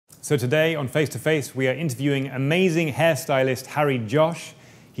So today on Face to Face, we are interviewing amazing hairstylist Harry Josh.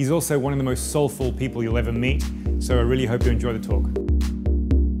 He's also one of the most soulful people you'll ever meet, so I really hope you enjoy the talk.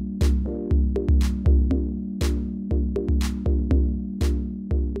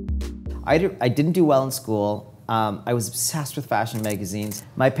 I didn't do well in school. I was obsessed with fashion magazines.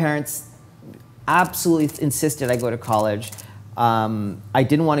 My parents absolutely insisted I go to college. I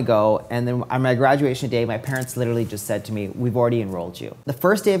didn't want to go, and then on my graduation day, my parents literally just said to me, "We've already enrolled you." The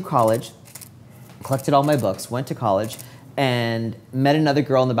first day of college, collected all my books, went to college, and met another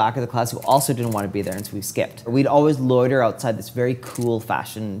girl in the back of the class who also didn't want to be there, and so we skipped. We'd always loiter outside this very cool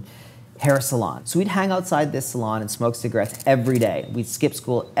fashion hair salon. So we'd hang outside this salon and smoke cigarettes every day. We'd skip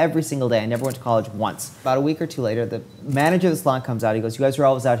school every single day. I never went to college once. About a week or two later, the manager of the salon comes out. He goes, "You guys are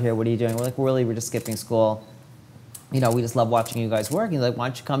always out here. What are you doing?" We're like, "Really, we're just skipping school. You know, we just love watching you guys work." And he's like, "Why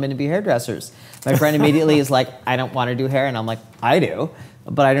don't you come in and be hairdressers?" My friend immediately is like, "I don't want to do hair." And I'm like, "I do,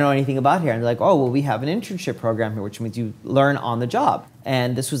 but I don't know anything about hair." And they're like, "Oh, well, we have an internship program here, which means you learn on the job."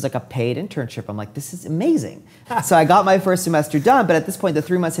 And this was like a paid internship. I'm like, this is amazing. So I got my first semester done, but at this point, the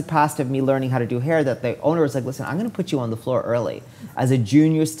 3 months had passed of me learning how to do hair that the owner was like, "Listen, I'm gonna put you on the floor early as a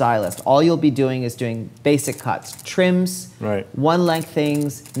junior stylist. All you'll be doing is doing basic cuts, trims, one length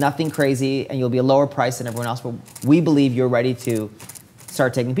things, nothing crazy, and you'll be a lower price than everyone else, but we believe you're ready to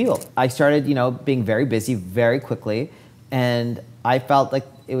start taking people." I started, you know, being very busy very quickly, and I felt like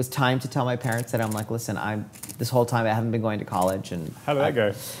it was time to tell my parents that I'm like, "Listen, this whole time I haven't been going to college." And how did that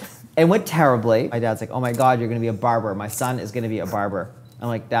go? It went terribly. My dad's like, "Oh my God, you're gonna be a barber. My son is gonna be a barber." I'm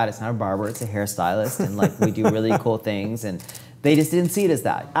like, "Dad, it's not a barber, it's a hairstylist, and like we do really cool things." And they just didn't see it as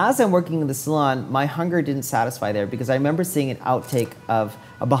that. As I'm working in the salon, my hunger didn't satisfy there because I remember seeing an outtake of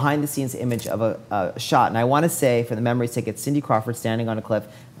a behind the scenes image of a shot. And I wanna say, for the memory's sake, it's Cindy Crawford standing on a cliff,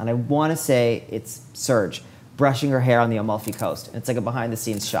 and I wanna say it's Serge brushing her hair on the Amalfi Coast. And it's like a behind the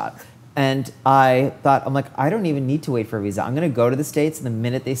scenes shot. And I thought, I'm like, I don't even need to wait for a visa. I'm gonna go to the States, and the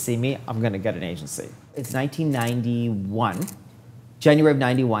minute they see me, I'm gonna get an agency. It's 1991, January of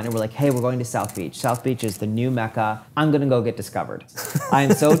 91, and we're like, "Hey, we're going to South Beach. South Beach is the new Mecca. I'm gonna go get discovered." I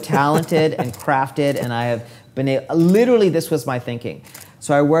am so talented and crafted, and I have been literally, this was my thinking.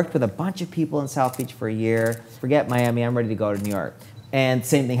 So I worked with a bunch of people in South Beach for a year. Forget Miami, I'm ready to go to New York. And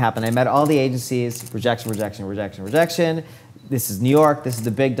same thing happened. I met all the agencies, rejection, rejection, rejection, rejection. This is New York, this is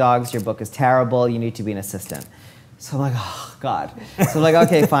the big dogs, your book is terrible, you need to be an assistant. So I'm like, oh God. So I'm like,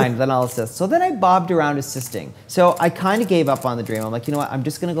 okay, fine, then I'll assist. So then I bobbed around assisting. So I kind of gave up on the dream. I'm like, you know what, I'm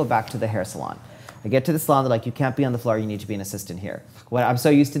just gonna go back to the hair salon. I get to the salon, they're like, "You can't be on the floor, you need to be an assistant here." Well, I'm so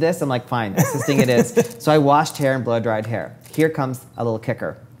used to this, I'm like, fine, assisting it is. So I washed hair and blow-dried hair. Here comes a little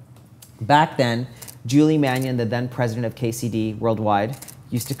kicker. Back then, Julie Mannion, the then president of KCD worldwide,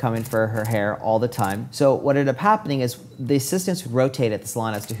 used to come in for her hair all the time. So what ended up happening is the assistants would rotate at the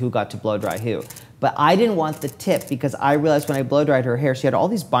salon as to who got to blow dry who. But I didn't want the tip because I realized when I blow dried her hair, she had all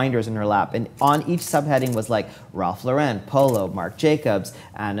these binders in her lap, and on each subheading was like Ralph Lauren, Polo, Marc Jacobs,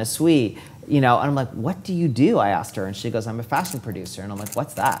 Anna Sui, you know, and I'm like, "What do you do?" I asked her, and she goes, "I'm a fashion producer." And I'm like,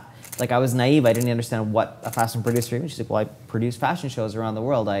 "What's that?" Like, I was naive, I didn't understand what a fashion producer is. She's like, "Well, I produce fashion shows around the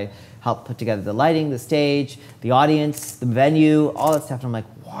world. I help put together the lighting, the stage, the audience, the venue, all that stuff." And I'm like,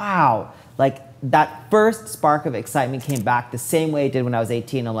 wow. Like, that first spark of excitement came back the same way it did when I was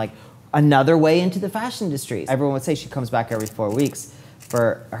 18. I'm like, another way into the fashion industry. Everyone would say she comes back every 4 weeks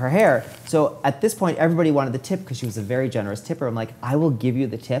for her hair. So at this point, everybody wanted the tip because she was a very generous tipper. I'm like, I will give you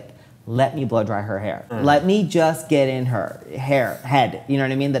the tip. Let me blow dry her hair. Let me just get in her head. You know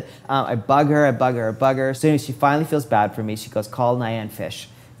what I mean? That I bug her, I bug her, I bug her. So anyway, she finally feels bad for me. She goes, "Call Nyan Fish,"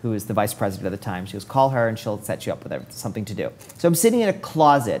 who is the vice president at the time. She goes, "Call her and she'll set you up with something to do." So I'm sitting in a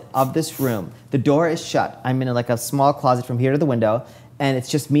closet of this room. The door is shut. I'm in like a small closet from here to the window, and it's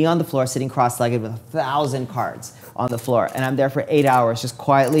just me on the floor sitting cross-legged with 1,000 cards on the floor. And I'm there for 8 hours just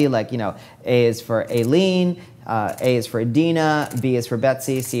quietly, like, you know, A is for Aileen, A is for Adina, B is for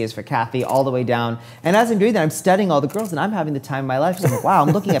Betsy, C is for Kathy, all the way down. And as I'm doing that, I'm studying all the girls, and I'm having the time of my life. So I'm like, wow,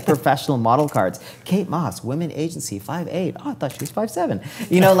 I'm looking at professional model cards. Kate Moss, women agency, 5'8". Oh, I thought she was 5'7".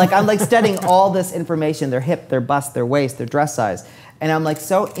 You know, like, I'm like studying all this information, their hip, their bust, their waist, their dress size. And I'm like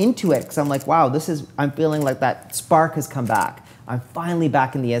so into it, because I'm like, wow, I'm feeling like that spark has come back. I'm finally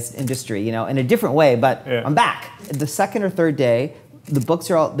back in the industry, you know, in a different way, but yeah. I'm back. The second or third day, the books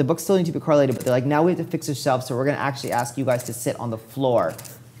still need to be correlated, but they're like, now we have to fix ourselves, so we're gonna actually ask you guys to sit on the floor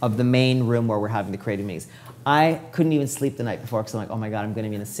of the main room where we're having the creative meetings. I couldn't even sleep the night before because I'm like, oh my God, I'm gonna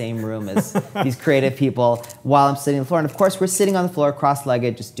be in the same room as these creative people while I'm sitting on the floor. And of course, we're sitting on the floor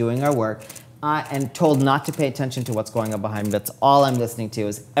cross-legged, just doing our work. And told not to pay attention to what's going on behind me. That's all I'm listening to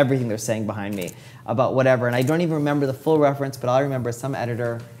is everything they're saying behind me about whatever. And I don't even remember the full reference, but all I remember is some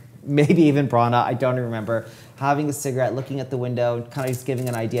editor maybe even Prana, I don't even remember, having a cigarette, looking at the window, kind of just giving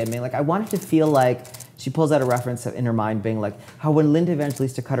an idea, and being like, I wanted to feel like, she pulls out a reference in her mind, being like, how when Linda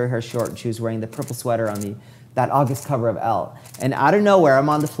Evangelista cut her hair short and she was wearing the purple sweater on that August cover of Elle. And out of nowhere, I'm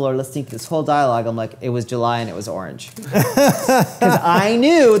on the floor listening to this whole dialogue. I'm like, it was July and it was orange. Because I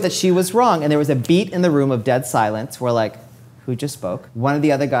knew that she was wrong. And there was a beat in the room of dead silence where like, who just spoke? One of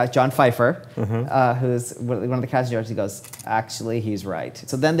the other guys, John Pfeiffer, who's one of the casting directors, he goes, actually, he's right.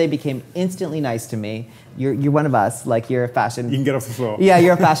 So then they became instantly nice to me. You're one of us, like you're a fashion... You can get off the floor. Yeah,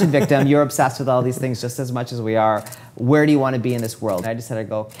 you're a fashion victim. You're obsessed with all these things just as much as we are. Where do you want to be in this world? And I decided to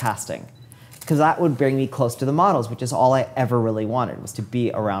go casting. Because that would bring me close to the models, which is all I ever really wanted, was to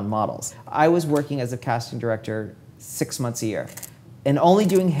be around models. I was working as a casting director 6 months a year, and only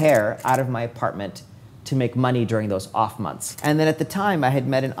doing hair out of my apartment to make money during those off months. And then at the time, I had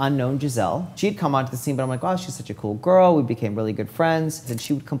met an unknown Gisele. She'd come onto the scene, but I'm like, oh, she's such a cool girl. We became really good friends. And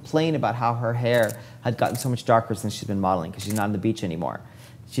she would complain about how her hair had gotten so much darker since she's been modeling, because she's not on the beach anymore.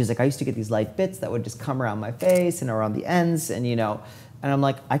 She was like, I used to get these light bits that would just come around my face and around the ends, and and I'm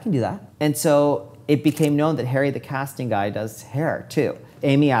like, I can do that. And so it became known that Harry, the casting guy, does hair too.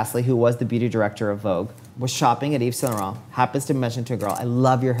 Amy Astley, who was the beauty director of Vogue, was shopping at Yves Saint Laurent, happens to mention to a girl, I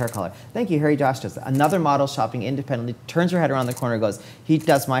love your hair color. Thank you, Harry Josh does that. Another model shopping independently, turns her head around the corner and goes, he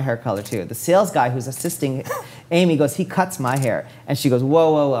does my hair color too. The sales guy who's assisting Amy goes, he cuts my hair. And she goes,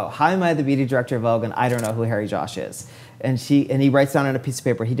 whoa, whoa, whoa, how am I the beauty director of Vogue and I don't know who Harry Josh is? And he writes down on a piece of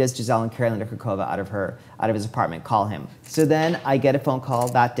paper, he does Gisele and Carolina Krakova out of his apartment, call him. So then I get a phone call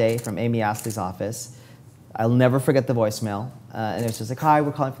that day from Amy Astley's office. I'll never forget the voicemail. And it was just like, hi,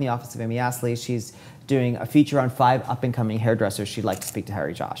 we're calling from the office of Amy Astley. She's doing a feature on 5 up-and-coming hairdressers. She'd like to speak to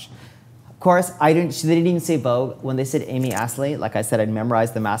Harry Josh. Of course, they didn't even say Vogue. When they said Amy Astley, like I said, I'd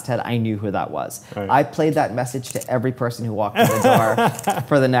memorized the masthead. I knew who that was. Right. I played that message to every person who walked in the door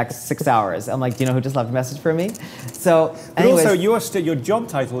for the next 6 hours. I'm like, do you know who just left a message for me? So, anyways, but also, your job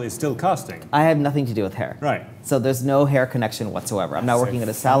title is still casting. I have nothing to do with hair. Right. So there's no hair connection whatsoever. I'm not working at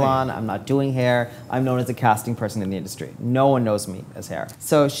a salon. I'm not doing hair. I'm known as a casting person in the industry. No one knows me as hair.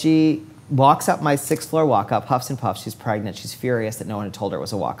 So she walks up my 6th floor walk-up, huffs and puffs. She's pregnant. She's furious that no one had told her it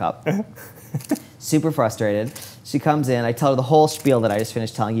was a walk-up. Super frustrated. She comes in. I tell her the whole spiel that I just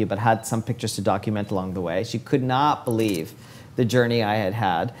finished telling you, but had some pictures to document along the way. She could not believe the journey I had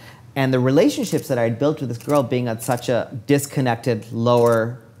had and the relationships that I had built with this girl being at such a disconnected,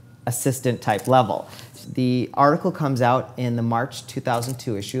 lower assistant type level. The article comes out in the March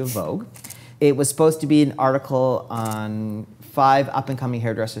 2002 issue of Vogue. It was supposed to be an article on 5 up-and-coming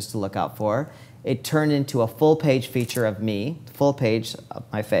hairdressers to look out for. It turned into a full-page feature of me, full page of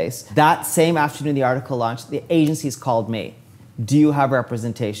my face. That same afternoon the article launched, the agencies called me. Do you have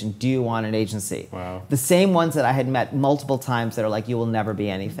representation? Do you want an agency? Wow. The same ones that I had met multiple times that are like, you will never be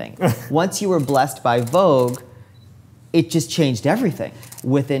anything. Once you were blessed by Vogue, it just changed everything.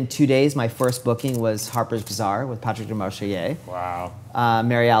 Within 2 days, my first booking was Harper's Bazaar with Patrick de Marchelier. Wow.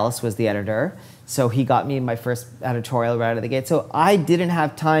 Mary Alice was the editor. So he got me my first editorial right out of the gate. So I didn't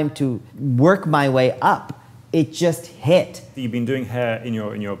have time to work my way up. It just hit. You've been doing hair in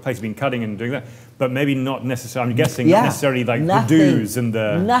your place, you've been cutting and doing that, but maybe not necessarily, I'm guessing, not necessarily like the do's and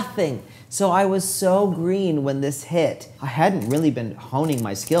the... Nothing. So I was so green when this hit. I hadn't really been honing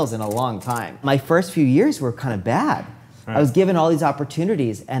my skills in a long time. My first few years were kind of bad. Right. I was given all these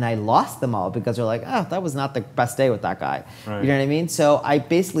opportunities and I lost them all because they're like, oh, that was not the best day with that guy. Right. You know what I mean? So I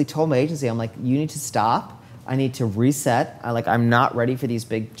basically told my agency, I'm like, you need to stop. I need to reset. I'm not ready for these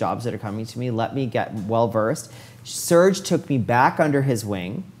big jobs that are coming to me. Let me get well-versed. Serge took me back under his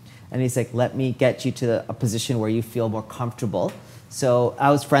wing and he's like, let me get you to a position where you feel more comfortable. So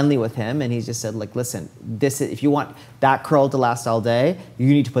I was friendly with him and he just said, like, listen, if you want that curl to last all day, you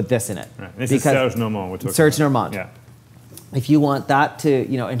need to put this in it. Right. This is Serge Normand we're talking Serge about. Normand. Yeah. If you want that to,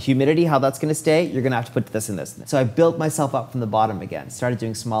 in humidity, how that's going to stay, you're going to have to put this in this. So I built myself up from the bottom again, started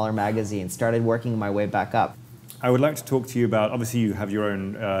doing smaller magazines, started working my way back up. I would like to talk to you about, obviously you have your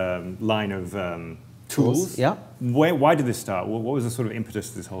own line of tools. Yeah. Why did this start? What was the sort of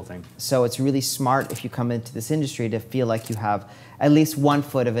impetus to this whole thing? So it's really smart if you come into this industry to feel like you have at least 1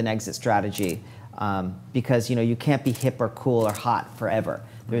 foot of an exit strategy because you can't be hip or cool or hot forever.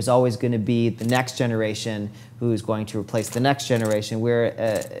 There's always going to be the next generation who's going to replace the next generation.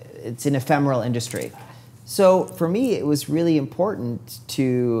 It's an ephemeral industry. So for me, it was really important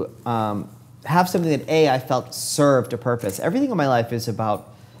to have something that I felt served a purpose. Everything in my life is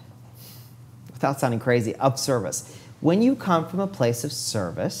about, without sounding crazy, of service. When you come from a place of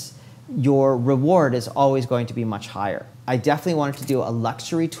service, your reward is always going to be much higher. I definitely wanted to do a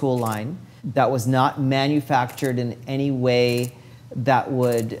luxury tool line that was not manufactured in any way that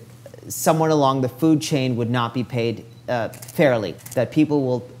would, someone along the food chain would not be paid fairly, that people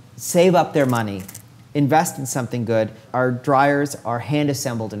will save up their money, invest in something good. Our dryers are hand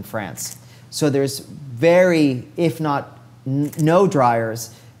assembled in France. So there's very, if not no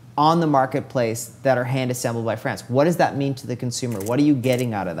dryers on the marketplace that are hand assembled by France. What does that mean to the consumer? What are you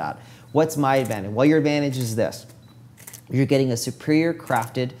getting out of that? What's my advantage? Well, your advantage is this. You're getting a superior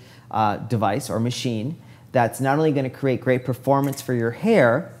crafted device or machine that's not only going to create great performance for your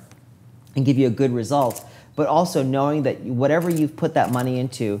hair and give you a good result, but also knowing that whatever you've put that money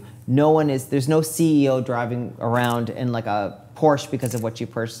into, there's no CEO driving around in like a Porsche because of what you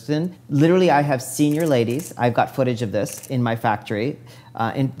purchased in. Literally, I have senior ladies, I've got footage of this in my factory,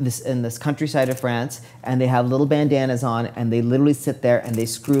 in this countryside of France, and they have little bandanas on, and they literally sit there and they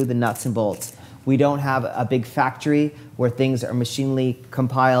screw the nuts and bolts. We don't have a big factory where things are machinely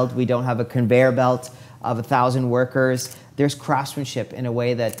compiled. We don't have a conveyor belt of 1,000 workers. There's craftsmanship in a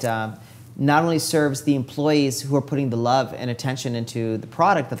way that not only serves the employees who are putting the love and attention into the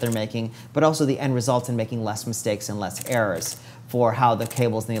product that they're making, but also the end result in making less mistakes and less errors for how the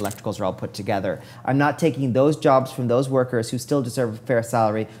cables and the electricals are all put together. I'm not taking those jobs from those workers who still deserve a fair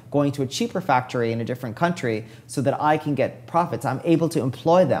salary, going to a cheaper factory in a different country so that I can get profits. I'm able to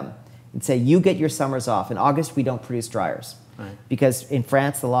employ them and say, you get your summers off. In August, we don't produce dryers. Right. Because in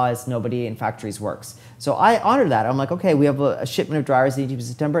France, the law is nobody in factories works. So I honor that. I'm like, okay, we have a shipment of dryers in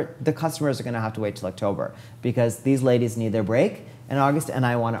September. The customers are going to have to wait till October because these ladies need their break in August, and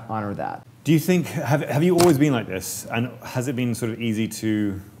I want to honor that. Do you think, have you always been like this? And has it been sort of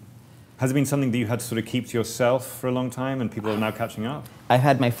has it been something that you had to sort of keep to yourself for a long time and people are now catching up? I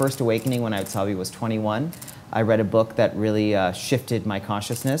had my first awakening when I probably was 21. I read a book that really shifted my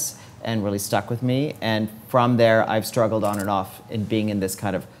consciousness and really stuck with me. And from there, I've struggled on and off in being in this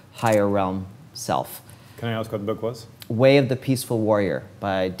kind of higher realm self. Can I ask what the book was? Way of the Peaceful Warrior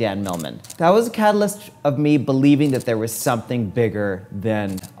by Dan Millman. That was a catalyst of me believing that there was something bigger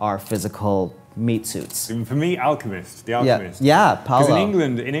than our physical meat suits. For me, Alchemist, The Alchemist. Yeah, Paulo.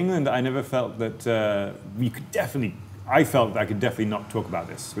 Because in England, I never felt that I felt that I could definitely not talk about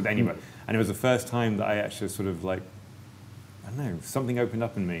this with anybody. And it was the first time that I actually sort of like, I don't know, something opened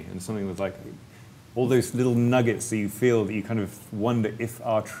up in me and something was like, all those little nuggets that you feel that you kind of wonder if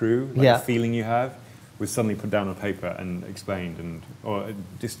are true, like the feeling you have, was suddenly put down on paper and explained, or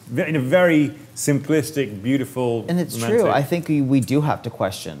just in a very simplistic, beautiful, and it's romantic. true. I think we do have to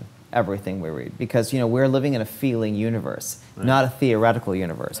question everything we read because we're living in a feeling universe, not a theoretical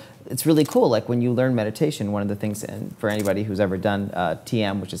universe. It's really cool. Like when you learn meditation, one of the things, and for anybody who's ever done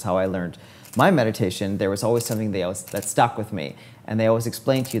TM, which is how I learned my meditation, there was always something that stuck with me, and they always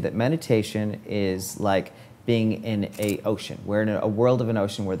explain to you that meditation is like being in an ocean. We're in a world of an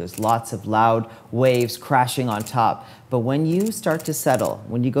ocean where there's lots of loud waves crashing on top. But when you start to settle,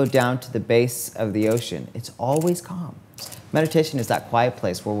 when you go down to the base of the ocean, it's always calm. Meditation is that quiet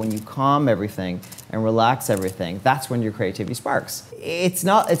place where when you calm everything and relax everything, that's when your creativity sparks. It's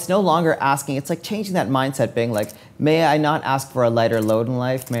no longer asking, it's like changing that mindset, being like, may I not ask for a lighter load in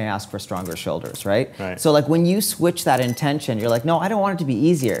life, may I ask for stronger shoulders, right? So like when you switch that intention, you're like, no, I don't want it to be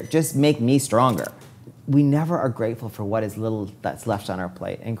easier, just make me stronger. We never are grateful for what is little that's left on our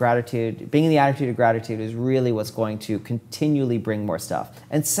plate. And gratitude, being in the attitude of gratitude is really what's going to continually bring more stuff.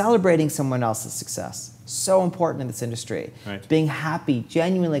 And celebrating someone else's success, so important in this industry. Being happy,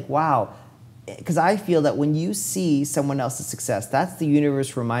 genuinely like, wow. Because I feel that when you see someone else's success, that's the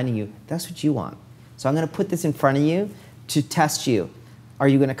universe reminding you, that's what you want. So I'm going to put this in front of you to test you. Are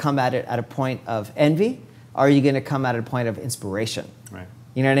you going to come at it at a point of envy? Or are you going to come at a point of inspiration?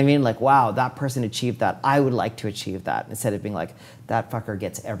 You know what I mean? Like, wow, that person achieved that. I would like to achieve that. Instead of being like, that fucker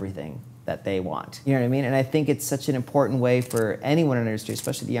gets everything that they want. You know what I mean? And I think it's such an important way for anyone in our industry,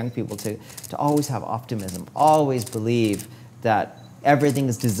 especially the young people, to always have optimism, always believe that everything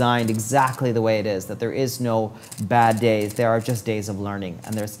is designed exactly the way it is, that there is no bad days. There are just days of learning.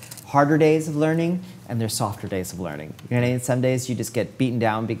 And there's harder days of learning, and there's softer days of learning. You know what I mean? Some days you just get beaten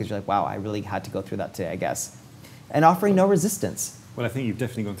down because you're like, wow, I really had to go through that today, I guess. And offering no resistance. Well, I think you've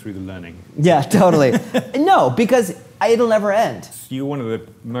definitely gone through the learning. Yeah, totally. No, because it'll never end. You're one of the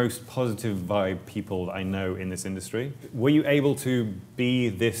most positive vibe people I know in this industry. Were you able to be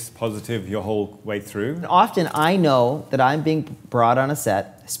this positive your whole way through? Often I know that I'm being brought on a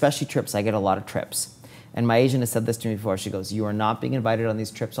set, especially trips. I get a lot of trips. And my agent has said this to me before. She goes, you are not being invited on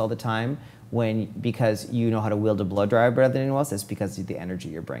these trips all the time because you know how to wield a blow dryer better than anyone else. It's because of the energy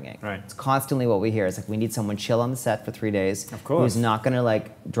you're bringing. It's constantly what we hear. It's like we need someone chill on the set for 3 days. Of course. Who's not going to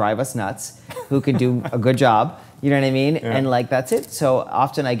like drive us nuts, who can do a good job. You know what I mean? And like that's it. So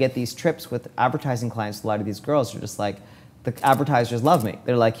often I get these trips with advertising clients. A lot of these girls are just like, the advertisers love me.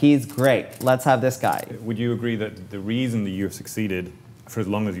 They're like, he's great. Let's have this guy. Would you agree that the reason that you've succeeded for as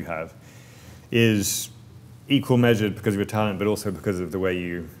long as you have is equal measured because of your talent, but also because of the way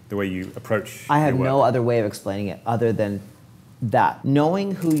you approach I have your work? no other way of explaining it other than that.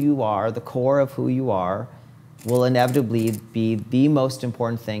 Knowing who you are, the core of who you are, will inevitably be the most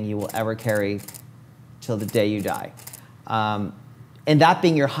important thing you will ever carry till the day you die. And that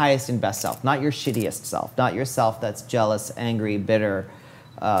being your highest and best self, not your shittiest self, not your self that's jealous, angry, bitter,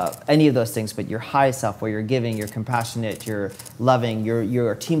 any of those things, but your highest self where you're giving, you're compassionate, you're loving,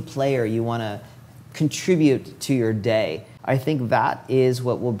 you're a team player, you want to contribute to your day. I think that is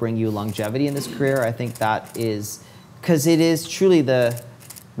what will bring you longevity in this career. I think that is, because it is truly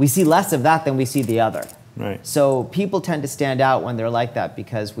we see less of that than we see the other. Right. So people tend to stand out when they're like that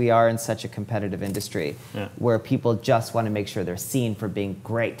because we are in such a competitive industry where people just want to make sure they're seen for being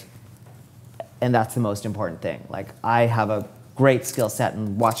great. And that's the most important thing. Like, I have a great skill set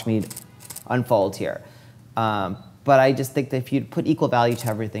and watch me unfold here. But I just think that if you put equal value to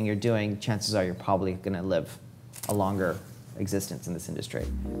everything you're doing, chances are you're probably going to live a longer existence in this industry.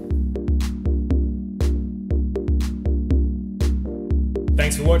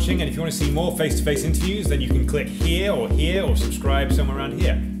 Thanks for watching, and if you want to see more face-to-face interviews, then you can click here or subscribe somewhere around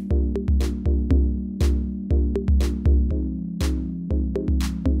here.